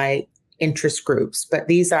bought by interest groups, but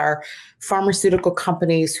these are pharmaceutical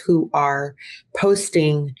companies who are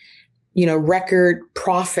posting, record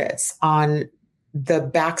profits on the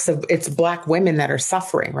backs of it's Black women that are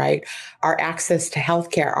suffering, right? Our access to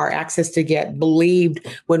healthcare, our access to get believed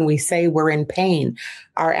when we say we're in pain,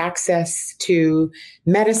 our access to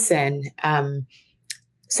medicine.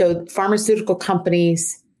 So pharmaceutical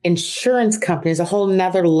companies, insurance companies, a whole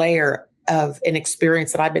nother layer of an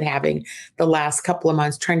experience that I've been having the last couple of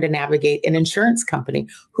months trying to navigate an insurance company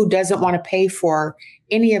who doesn't want to pay for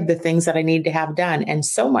any of the things that I need to have done. And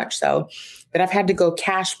so much so that I've had to go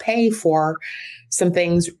cash pay for some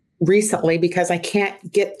things recently because I can't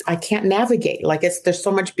navigate. There's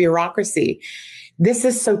so much bureaucracy. This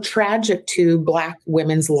is so tragic to Black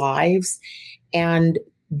women's lives. And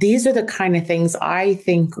these are the kind of things I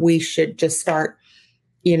think we should just start,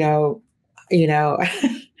 I've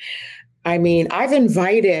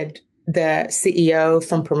invited the CEO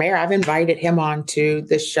from Premier. I've invited him on to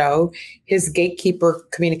the show. His gatekeeper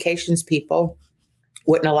communications people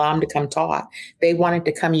wouldn't allow him to come talk. They wanted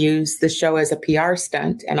to come use the show as a PR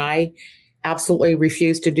stunt. And I absolutely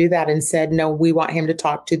refused to do that and said, no, we want him to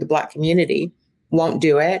talk to the Black community. Won't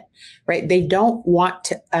do it, right? They don't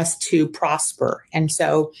want us to prosper. And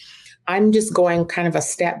so I'm just going kind of a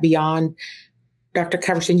step beyond. Dr.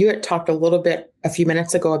 Coverson, you had talked a little bit a few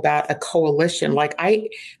minutes ago about a coalition. I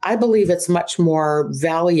believe it's much more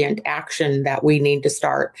valiant action that we need to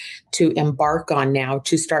start to embark on now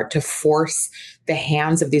to start to force the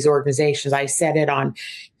hands of these organizations. I said it on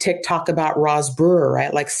TikTok about Roz Brewer,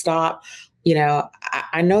 right? Stop.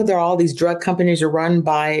 I know there are all these drug companies are run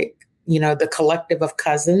by, the collective of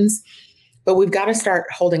cousins, but we've got to start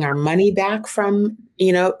holding our money back from,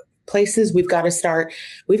 places. We've got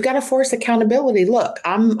to force accountability. Look,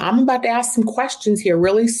 I'm about to ask some questions here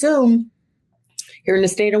really soon here in the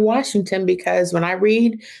state of Washington, because when I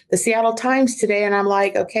read the Seattle Times today and I'm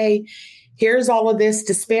like, okay, here's all of this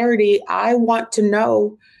disparity. I want to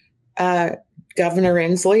know, Governor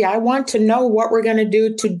Inslee, I want to know what we're going to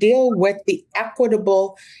do to deal with the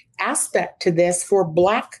equitable aspect to this for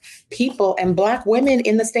Black people and Black women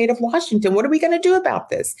in the state of Washington. What are we going to do about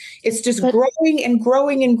this? It's just growing and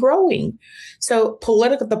growing and growing. So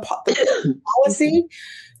the policy,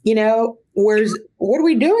 what are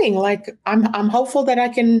we doing? Like, I'm hopeful that I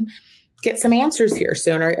can get some answers here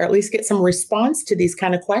soon, or at least get some response to these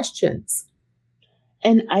kind of questions.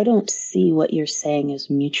 And I don't see what you're saying as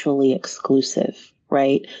mutually exclusive,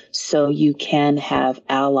 right? So you can have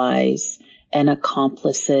allies and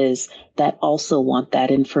accomplices that also want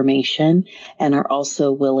that information and are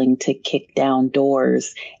also willing to kick down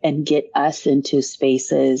doors and get us into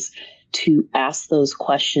spaces to ask those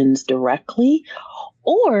questions directly,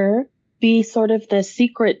 or be sort of the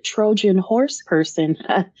secret Trojan horse person,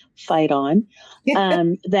 fight on,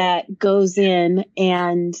 that goes in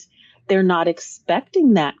and they're not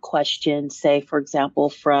expecting that question, say, for example,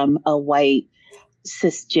 from a white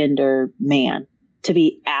cisgender man to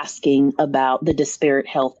be asking about the disparate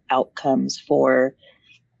health outcomes for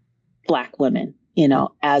Black women,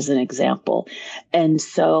 as an example. And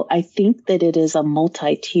so I think that it is a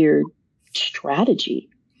multi-tiered strategy,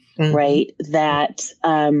 right? That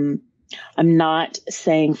I'm not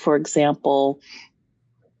saying, for example,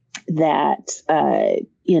 that,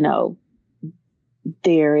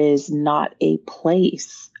 there is not a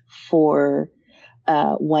place for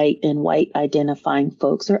white and white identifying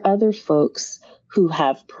folks or other folks who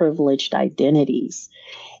have privileged identities.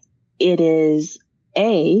 It is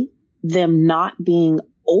them not being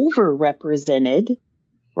overrepresented,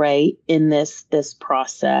 right, in this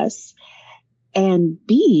process, and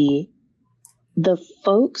B, the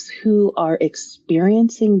folks who are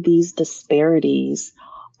experiencing these disparities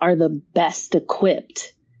are the best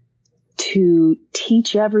equipped to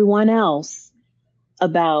teach everyone else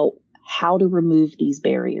about how to remove these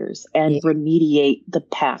barriers and remediate the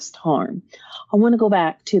past harm. I want to go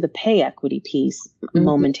back to the pay equity piece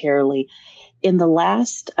momentarily. In the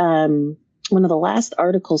last, one of the last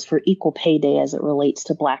articles for Equal Pay Day as it relates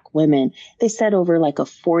to Black women, they said over like a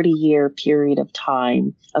 40-year period of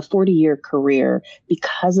time, a 40-year career,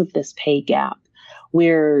 because of this pay gap,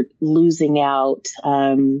 we're losing out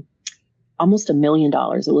almost $1 million.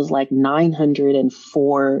 It was like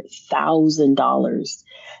 $904,000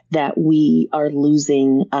 that we are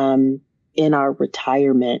losing in our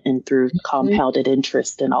retirement and through compounded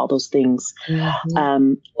interest and all those things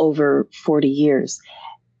over 40 years.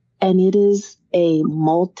 And it is a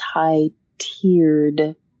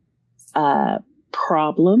multi-tiered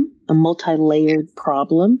problem, a multi-layered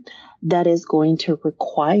problem that is going to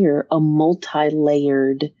require a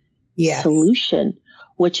multi-layered solution,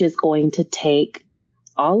 which is going to take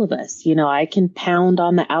all of us. I can pound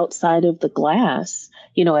on the outside of the glass,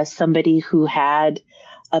 as somebody who had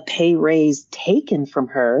a pay raise taken from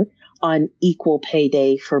her on Equal Pay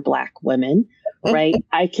Day for Black women, right?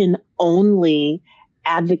 I can only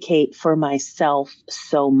advocate for myself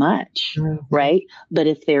so much, right? But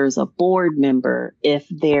if there's a board member, if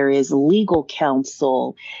there is legal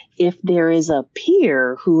counsel, if there is a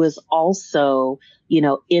peer who is also,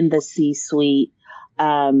 in the C-suite,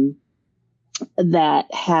 that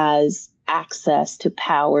has access to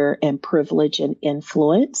power and privilege and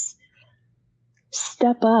influence,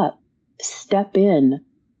 step up, step in,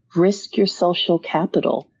 risk your social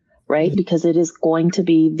capital, right? Because it is going to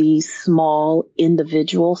be these small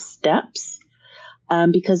individual steps,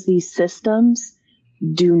 because these systems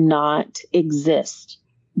do not exist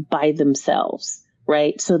by themselves,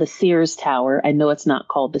 right? So the Sears Tower, I know it's not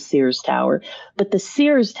called the Sears Tower, but the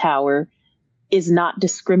Sears Tower is not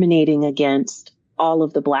discriminating against all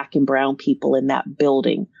of the Black and brown people in that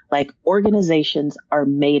building. Like, organizations are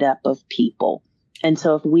made up of people. And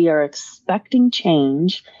so if we are expecting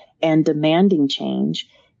change and demanding change,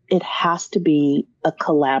 it has to be a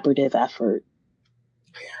collaborative effort.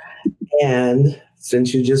 And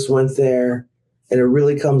since you just went there, and it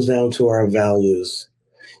really comes down to our values.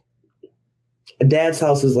 Dad's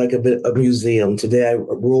house is like a museum. Today I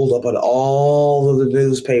rolled up on all of the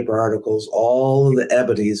newspaper articles, all of the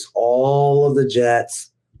ebonies, all of the jets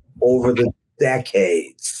over the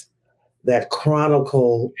decades that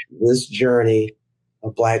chronicle this journey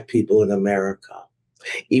of Black people in America.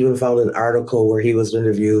 Even found an article where he was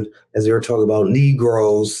interviewed as they were talking about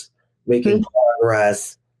Negroes making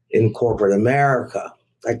progress in corporate America.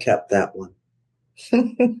 I kept that one.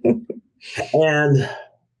 And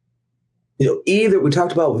either we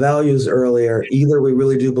talked about values earlier, either we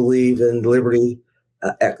really do believe in liberty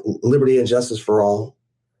and justice for all,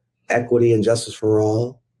 equity and justice for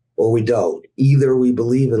all, or we don't. Either we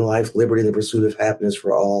believe in life, liberty, and the pursuit of happiness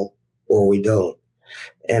for all, or we don't.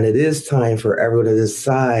 And it is time for everyone to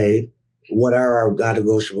decide what are our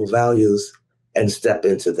non-negotiable values and step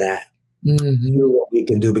into that. Do what we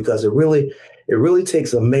can do, because it really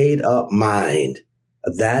takes a made up mind.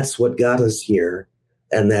 That's what got us here,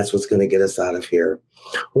 and that's what's going to get us out of here.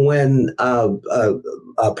 When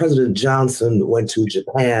President Johnson went to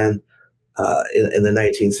Japan in the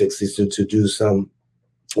 1960s to do some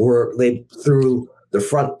work, they threw the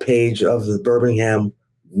front page of the Birmingham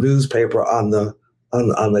newspaper on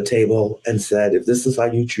the table and said, "If this is how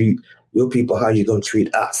you treat your people, how you going to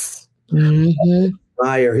treat us?"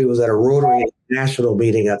 Meyer, he was at a Rotary National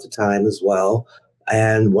meeting at the time as well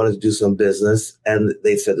and wanted to do some business. And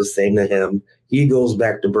they said the same to him. He goes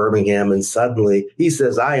back to Birmingham and suddenly he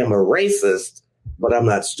says, "I am a racist, but I'm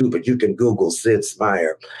not stupid." You can Google Sid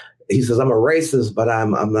Meyer. He says, "I'm a racist, but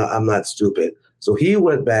I'm not stupid." So he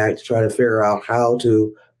went back to try to figure out how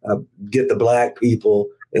to get the Black people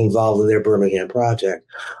involved in their Birmingham project.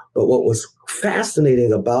 But what was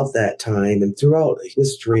fascinating about that time and throughout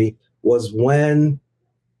history was when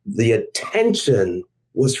the attention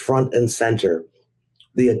was front and center.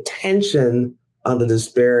 The attention on the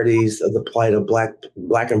disparities of the plight of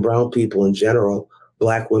black and brown people in general,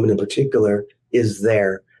 Black women in particular, is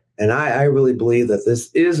there. And I really believe that this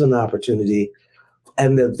is an opportunity,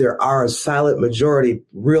 and that there are a silent majority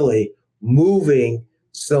really moving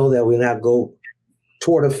so that we not go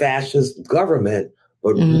toward a fascist government,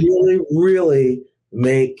 but really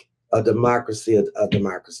make a democracy a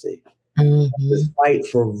democracy. This fight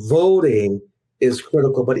for voting is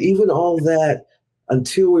critical, but even all that,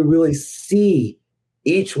 until we really see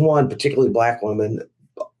each one, particularly Black women,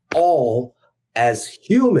 all as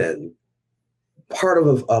human, part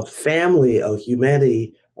of a family of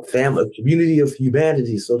humanity, a community of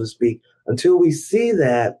humanity, so to speak, until we see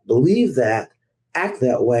that, believe that, act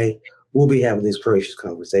that way, we'll be having these courageous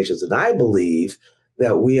conversations. And I believe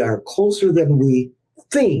that we are closer than we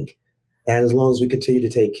think. And as long as we continue to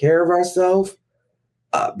take care of ourselves,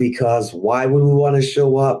 because why would we want to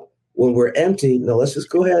show up when we're empty? No, let's just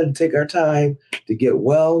go ahead and take our time to get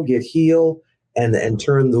well, get healed, and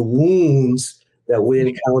turn the wounds that we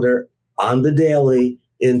encounter on the daily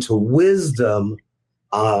into wisdom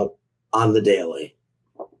on the daily.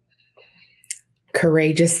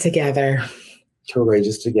 Courageous together.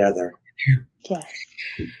 Courageous together. Yes.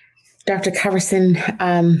 Dr. Coverson,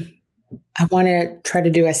 I want to try to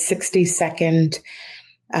do a 60-second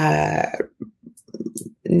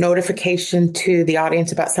notification to the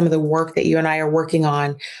audience about some of the work that you and I are working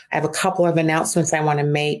on. I have a couple of announcements I want to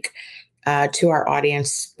make to our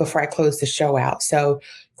audience before I close the show out. So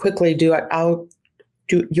quickly, do you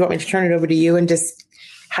want me to turn it over to you and just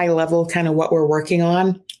high level kind of what we're working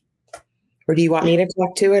on? Or do you want me to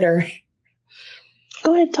talk to it, or?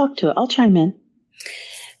 Go ahead, talk to it. I'll chime in.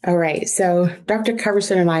 All right. So Dr.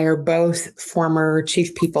 Coverson and I are both former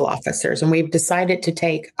chief people officers, and we've decided to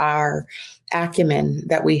take our acumen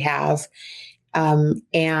that we have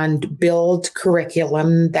and build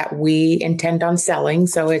curriculum that we intend on selling.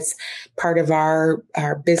 So it's part of our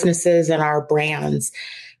businesses and our brands.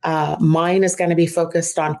 Mine is going to be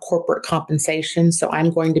focused on corporate compensation. So I'm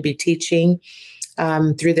going to be teaching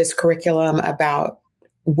through this curriculum about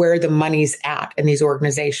where the money's at in these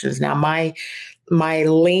organizations. Now, my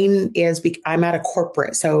lane is I'm at a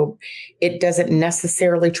corporate, so it doesn't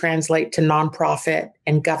necessarily translate to nonprofit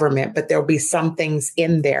and government, but there'll be some things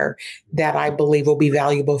in there that I believe will be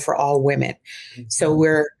valuable for all women. So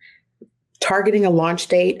we're targeting a launch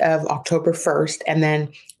date of October 1st. And then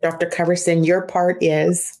Dr. Coverson, your part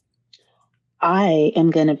is? I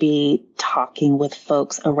am going to be talking with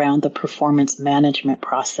folks around the performance management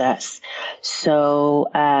process. So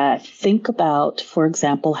think about, for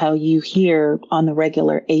example, how you hear on the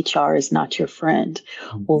regular, HR is not your friend.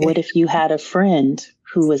 Well, what if you had a friend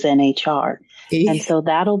who was in HR? And so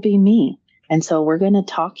that'll be me. And so we're going to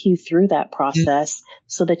talk you through that process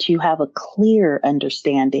so that you have a clear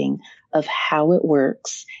understanding of how it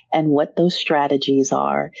works and what those strategies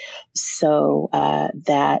are, so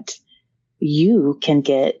that you can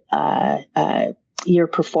get your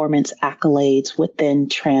performance accolades, what then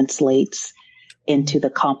translates into the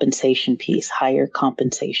compensation piece, higher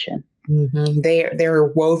compensation. Mm-hmm. They're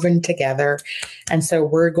woven together. And so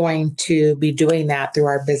we're going to be doing that through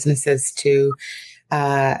our businesses to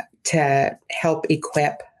help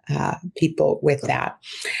equip people with that.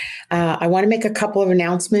 I want to make a couple of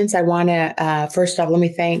announcements. I want to, first off, let me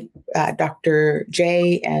thank Dr.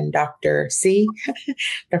 J and Dr. C,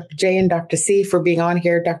 Dr. J and Dr. C for being on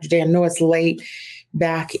here. Dr. J, I know it's late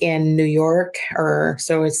back in New York.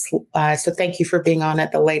 So thank you for being on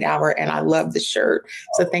at the late hour. And I love the shirt.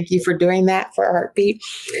 So thank you for doing that for Heartbeat.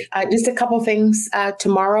 Just a couple things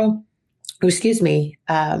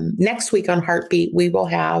next week on Heartbeat, we will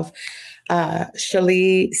have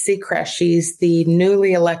Shali Seacrest. She's the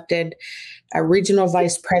newly elected regional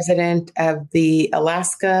vice president of the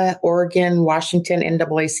Alaska, Oregon, Washington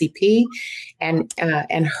NAACP,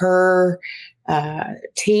 and her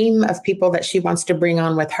team of people that she wants to bring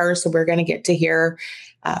on with her. So we're going to get to hear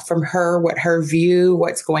from her what her view,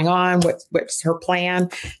 what's going on, what's her plan,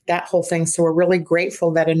 that whole thing. So we're really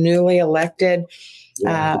grateful that a newly elected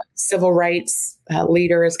civil rights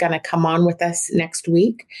leader is going to come on with us next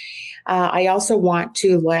week. I also want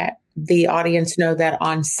to let the audience know that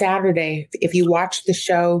on Saturday, if you watched the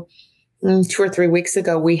show 2 or 3 weeks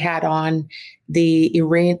ago, we had on the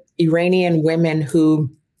Iranian women who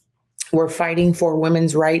were fighting for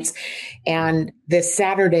women's rights. And this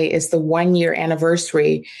Saturday is the 1-year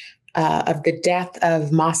anniversary of the death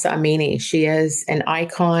of Mahsa Amini. She is an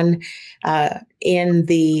icon in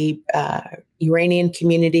the Iranian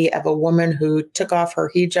community of a woman who took off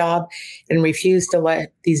her hijab and refused to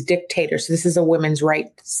let these dictators. So this is a women's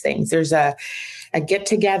rights thing. There's a get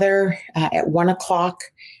together at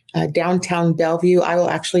 1:00 downtown Bellevue. I will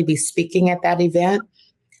actually be speaking at that event.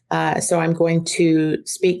 So I'm going to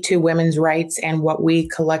speak to women's rights and what we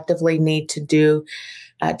collectively need to do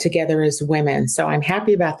together as women. So I'm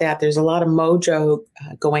happy about that. There's a lot of mojo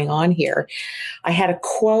going on here. I had a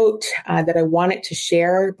quote that I wanted to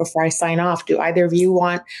share before I sign off. Do either of you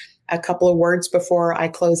want a couple of words before I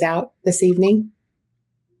close out this evening?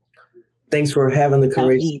 Thanks for having the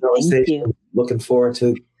courageous conversation. Looking forward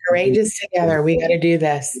to Courageous Together. We got to do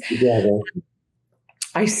this. Together.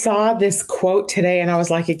 I saw this quote today and I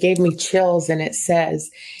was like, it gave me chills. And it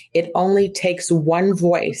says, it only takes one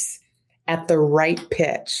voice at the right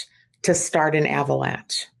pitch to start an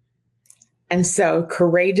avalanche. And so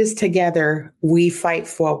courageous together, we fight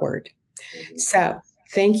forward. So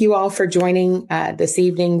thank you all for joining this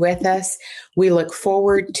evening with us. We look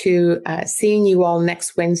forward to seeing you all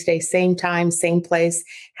next Wednesday, same time, same place.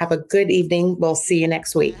 Have a good evening. We'll see you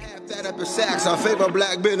next week. That up in Saks, I favor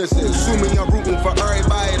black businesses. Assuming I'm rooting for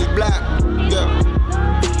everybody that's black.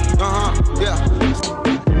 Yeah.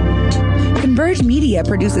 Converge Media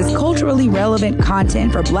produces culturally relevant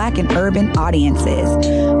content for Black and urban audiences.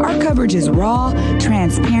 Our coverage is raw,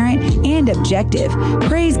 transparent, and objective,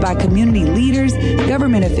 praised by community leaders,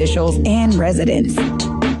 government officials, and residents.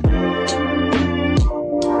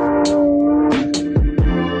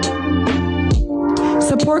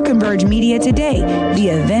 Support Converge Media today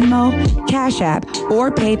via Venmo, Cash App,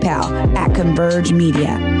 or PayPal at Converge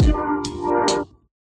Media.